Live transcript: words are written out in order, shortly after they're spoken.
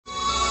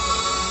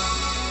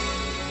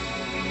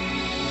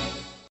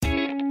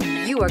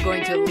are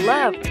going to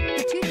love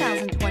the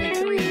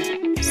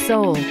 2023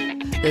 Soul.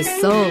 The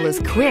Soul is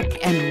quick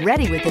and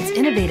ready with its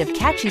innovative,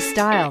 catchy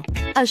style,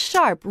 a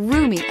sharp,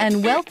 roomy,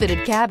 and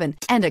well-fitted cabin,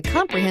 and a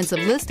comprehensive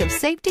list of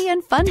safety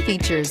and fun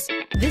features.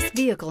 This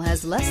vehicle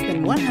has less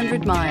than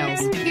 100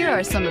 miles. Here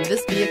are some of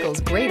this vehicle's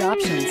great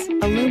options: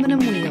 aluminum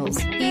wheels,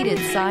 heated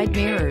side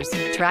mirrors,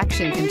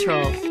 traction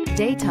control,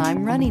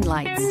 daytime running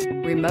lights,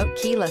 remote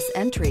keyless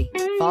entry,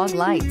 fog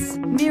lights,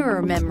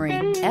 mirror memory,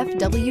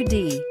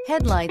 FWD,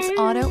 headlights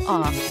auto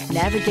off,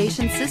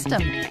 navigation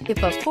system. If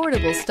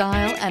affordable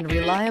style and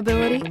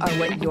reliability are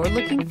what you're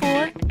looking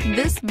for,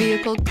 this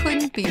vehicle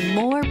couldn't be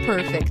more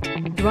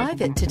perfect.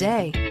 Drive it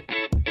today.